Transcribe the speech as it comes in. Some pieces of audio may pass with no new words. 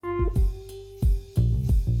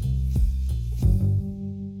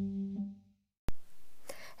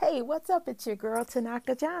Hey, what's up? It's your girl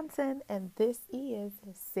Tanaka Johnson, and this is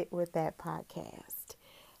Sit With That podcast.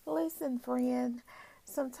 Listen, friend,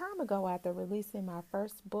 some time ago after releasing my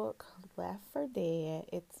first book, Left for Dead,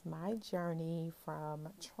 it's my journey from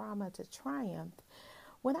trauma to triumph.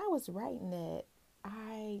 When I was writing it,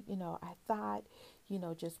 I thought,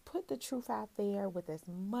 just put the truth out there with as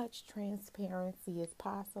much transparency as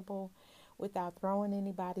possible without throwing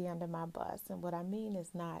anybody under my bus. And what I mean is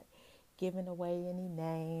not giving away any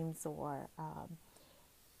names or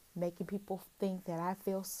making people think that I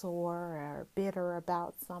feel sore or bitter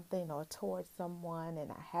about something or towards someone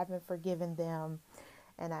and I haven't forgiven them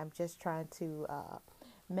and I'm just trying to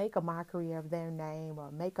make a mockery of their name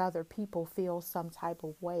or make other people feel some type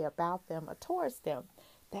of way about them or towards them.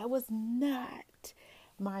 That was not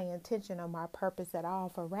my intention or my purpose at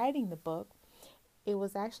all for writing the book. It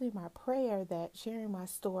was actually my prayer that sharing my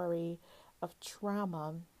story of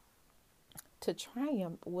trauma to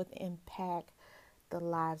triumph would impact the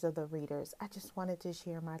lives of the readers. I just wanted to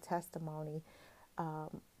share my testimony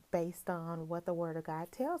based on what the Word of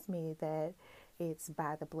God tells me, that it's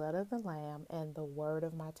by the blood of the Lamb and the word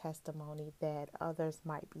of my testimony that others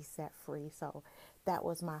might be set free. So that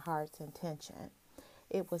was my heart's intention.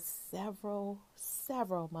 It was several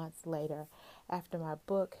months later after my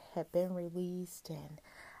book had been released and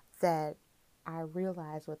that I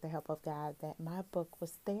realized with the help of God that my book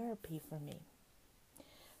was therapy for me.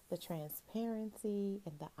 The transparency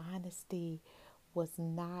and the honesty was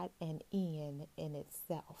not an end in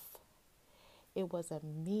itself. It was a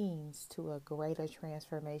means to a greater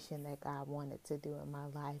transformation that God wanted to do in my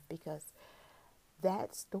life, because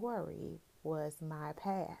that story was my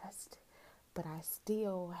past, but I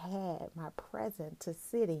still had my present to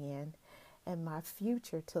sit in and my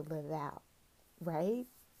future to live out, right?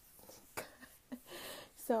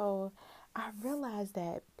 So I realized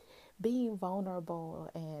that being vulnerable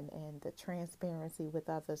and the transparency with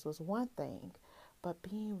others was one thing, but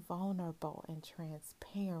being vulnerable and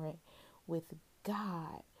transparent with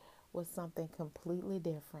God was something completely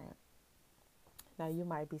different. Now you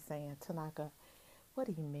might be saying, Tanaka, what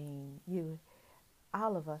do you mean?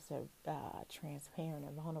 All of us are transparent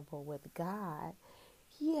and vulnerable with God.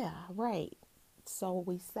 Yeah, right. So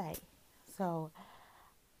we say. So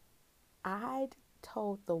I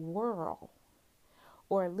told the world,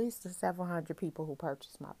 or at least the several hundred people who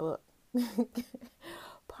purchased my book,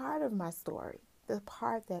 part of my story, the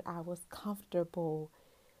part that I was comfortable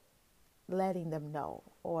letting them know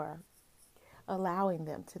or allowing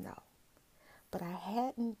them to know. But I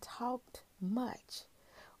hadn't talked much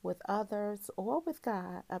with others or with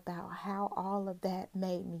God about how all of that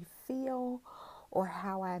made me feel or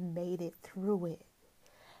how I made it through it,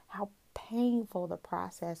 how painful the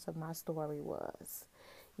process of my story was.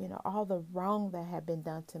 All the wrong that had been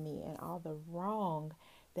done to me and all the wrong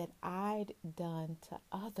that I'd done to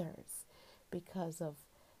others because of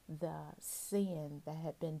the sin that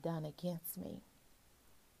had been done against me.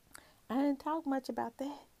 I didn't talk much about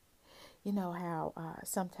that. How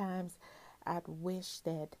sometimes I'd wish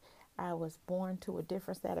that I was born to a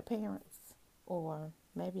different set of parents, or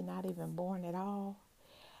maybe not even born at all.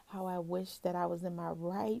 How I wish that I was in my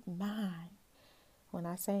right mind. When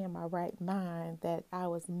I say in my right mind, that I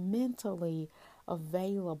was mentally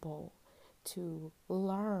available to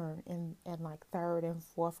learn in like third and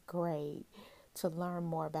fourth grade, to learn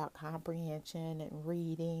more about comprehension and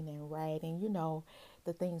reading and writing,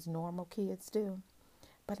 the things normal kids do.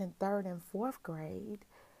 But in third and fourth grade,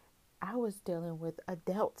 I was dealing with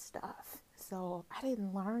adult stuff. So I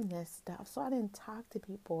didn't learn this stuff. So I didn't talk to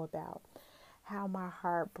people about how my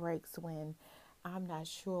heart breaks when I'm not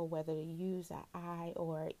sure whether to use an I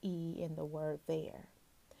or an E in the word there.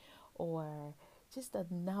 Or just a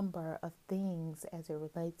number of things as it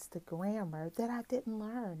relates to grammar that I didn't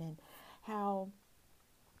learn, and how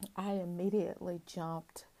I immediately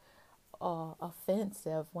jumped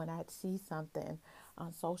offensive when I'd see something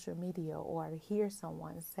on social media or to hear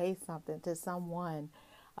someone say something to someone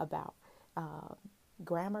about uh,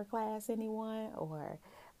 grammar class, anyone,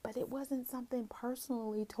 but it wasn't something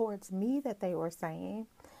personally towards me that they were saying.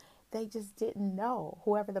 They just didn't know,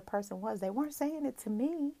 whoever the person was. They weren't saying it to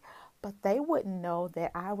me, but they wouldn't know that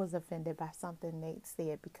I was offended by something they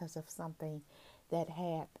said because of something that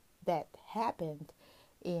happened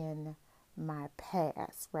in my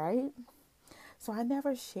past, right? So I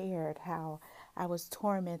never shared how I was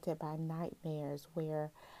tormented by nightmares where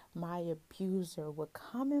my abuser would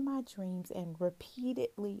come in my dreams and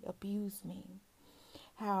repeatedly abuse me.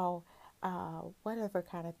 How, whatever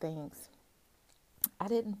kind of things. I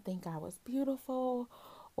didn't think I was beautiful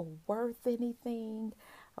or worth anything.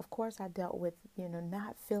 Of course, I dealt with,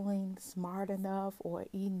 not feeling smart enough or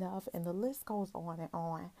enough, and the list goes on and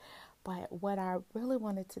on. But what I really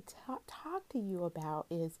wanted to talk to you about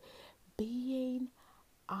is being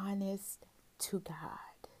honest to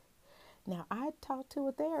God. Now, I talked to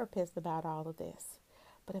a therapist about all of this,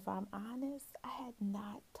 but if I'm honest, I had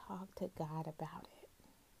not talked to God about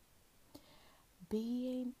it.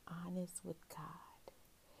 Being honest with God.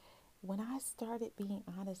 When I started being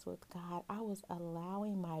honest with God, I was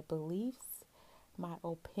allowing my beliefs, my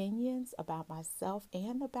opinions about myself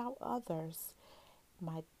and about others,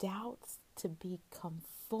 my doubts to be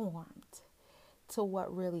conformed to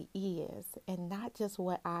what really is and not just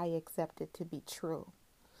what I accepted to be true.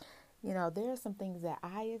 There are some things that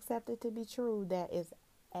I accepted to be true that is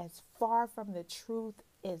as far from the truth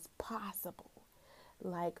as possible,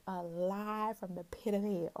 like a lie from the pit of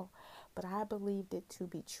hell. But I believed it to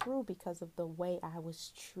be true because of the way I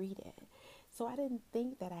was treated. So I didn't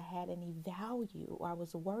think that I had any value or I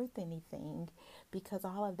was worth anything because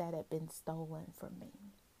all of that had been stolen from me.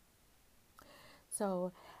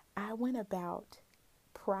 So I went about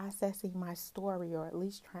processing my story, or at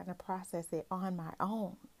least trying to process it on my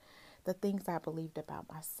own. The things I believed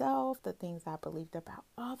about myself, the things I believed about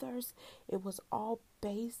others, it was all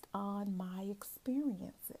based on my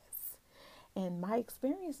experiences. And my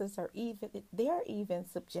experiences they're even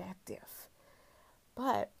subjective.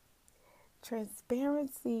 But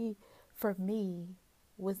transparency for me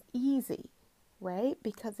was easy, right?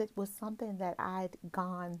 Because it was something that I'd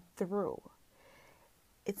gone through.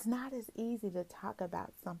 It's not as easy to talk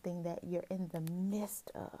about something that you're in the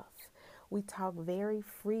midst of. We talk very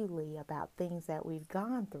freely about things that we've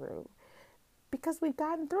gone through because we've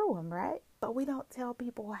gotten through them, right? But we don't tell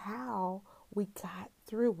people how we got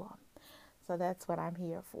through them. So that's what I'm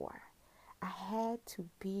here for. I had to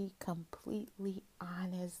be completely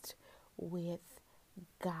honest with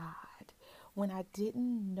God. When I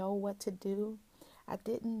didn't know what to do, I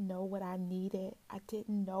didn't know what I needed. I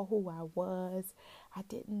didn't know who I was. I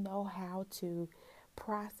didn't know how to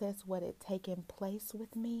process what had taken place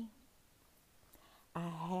with me. I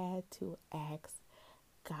had to ask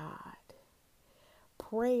God.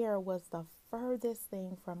 Prayer was the furthest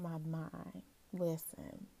thing from my mind.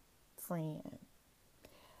 Listen, friend,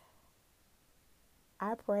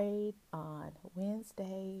 I prayed on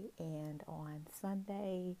Wednesday and on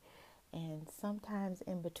Sunday and sometimes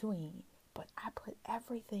in between, but I put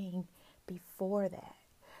everything before that.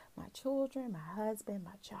 My children, my husband,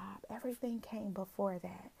 my job, everything came before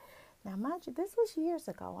that. Now, mind you, this was years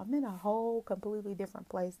ago. I'm in a whole completely different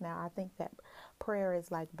place now. I think that prayer is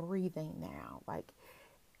like breathing now. Like,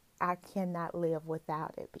 I cannot live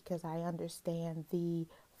without it because I understand the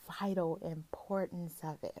vital importance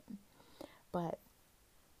of it. But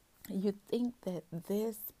you think that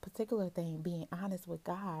this particular thing, being honest with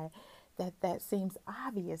God, that seems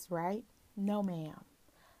obvious, right? No, ma'am.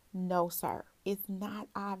 No, sir. It's not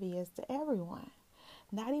obvious to everyone.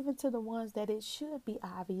 Not even to the ones that it should be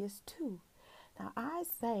obvious to. Now, I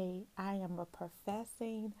say I am a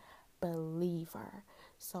professing believer.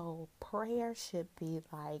 So prayer should be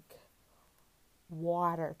like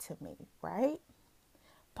water to me, right?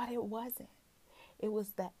 But it wasn't. It was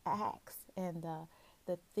the acts and the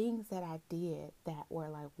things that I did that were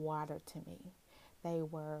like water to me. They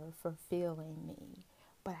were fulfilling me,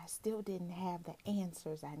 but I still didn't have the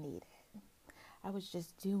answers I needed. I was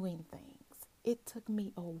just doing things. It took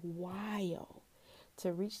me a while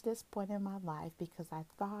to reach this point in my life because I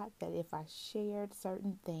thought that if I shared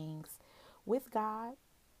certain things with God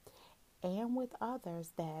and with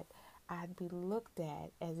others that I'd be looked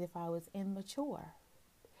at as if I was immature.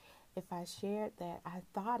 If I shared that I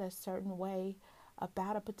thought a certain way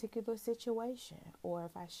about a particular situation, or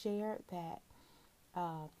if I shared that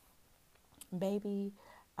maybe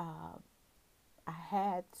I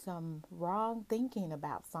had some wrong thinking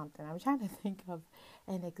about something. I'm trying to think of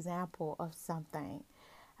an example of something.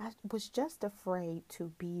 I was just afraid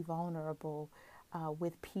to be vulnerable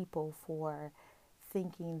with people for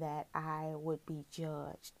thinking that I would be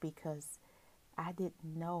judged because I didn't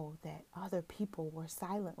know that other people were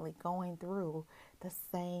silently going through the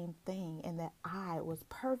same thing and that I was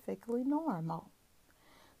perfectly normal.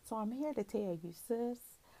 So I'm here to tell you, sis,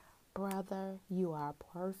 brother, you are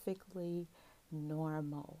perfectly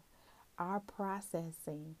normal. Our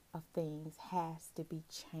processing of things has to be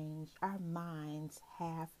changed. Our minds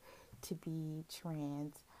have to be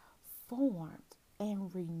transformed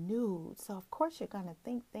and renewed. So of course you're going to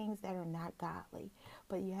think things that are not godly,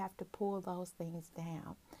 but you have to pull those things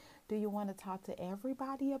down. Do you want to talk to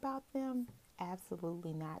everybody about them?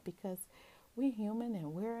 Absolutely not, because we're human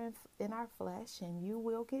and we're in our flesh and you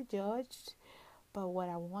will get judged. But what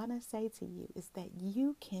I want to say to you is that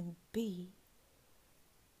you can be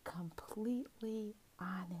completely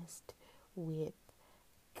honest with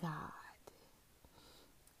God.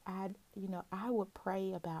 I would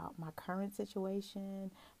pray about my current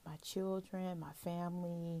situation, my children, my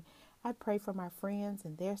family. I'd pray for my friends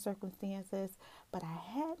and their circumstances, but I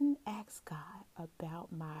hadn't asked God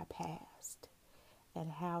about my past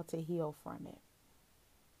and how to heal from it.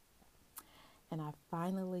 And I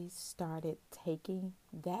finally started taking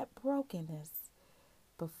that brokenness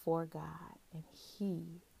before God, and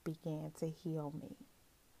He began to heal me.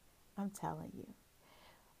 I'm telling you,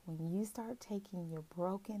 when you start taking your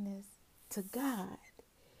brokenness to God,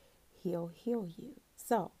 He'll heal you.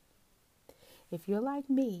 So, if you're like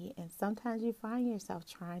me and sometimes you find yourself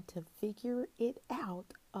trying to figure it out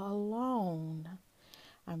alone,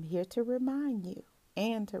 I'm here to remind you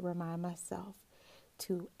and to remind myself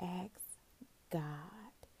to ask God.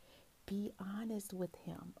 Be honest with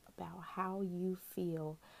Him about how you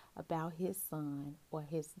feel about His son or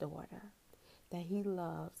His daughter that He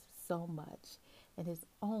loves so much, and His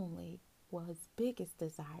biggest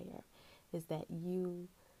desire is that you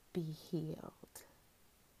be healed.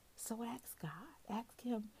 So ask God, ask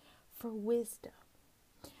Him for wisdom.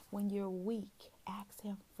 When you're weak, ask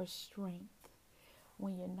Him for strength.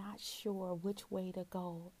 When you're not sure which way to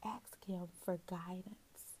go, ask Him for guidance.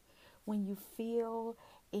 When you feel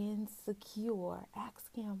insecure,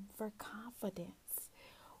 ask Him for confidence.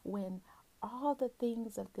 When all the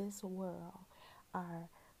things of this world are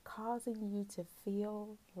causing you to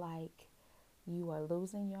feel like you are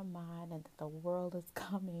losing your mind and that the world is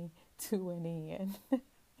coming to an end,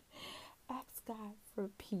 ask God for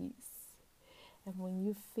peace. And when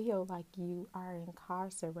you feel like you are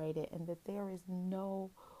incarcerated and that there is no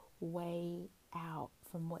way out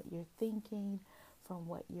from what you're thinking, from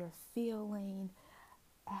what you're feeling,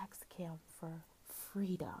 ask Him for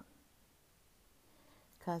freedom.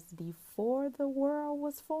 Because before the world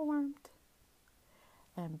was formed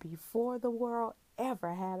and before the world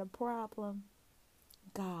ever had a problem,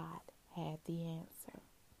 God had the answer.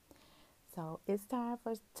 So it's time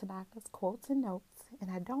for Tanaka's quotes and notes, and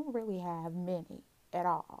I don't really have many at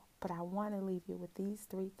all, but I want to leave you with these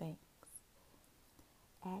 3 things.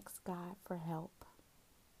 Ask God for help.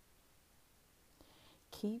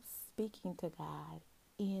 Keep speaking to God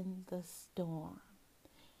in the storm.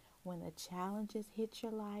 When the challenges hit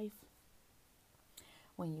your life,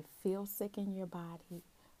 when you feel sick in your body,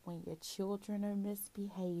 when your children are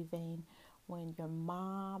misbehaving, when your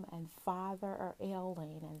mom and father are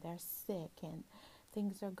ailing and they're sick and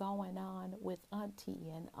things are going on with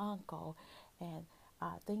auntie and uncle and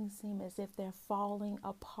things seem as if they're falling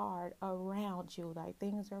apart around you, like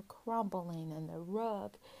things are crumbling and the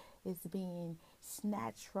rug is being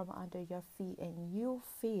snatched from under your feet and you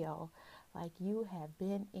feel like you have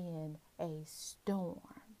been in a storm.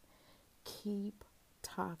 Keep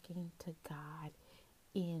talking to God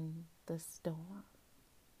in the storm.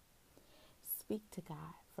 Speak to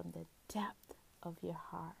God from the depth of your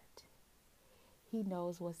heart. He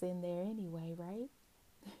knows what's in there anyway, right?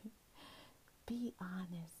 Be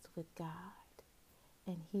honest with God,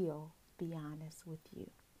 and He'll be honest with you.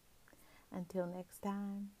 Until next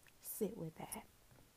time, sit with that.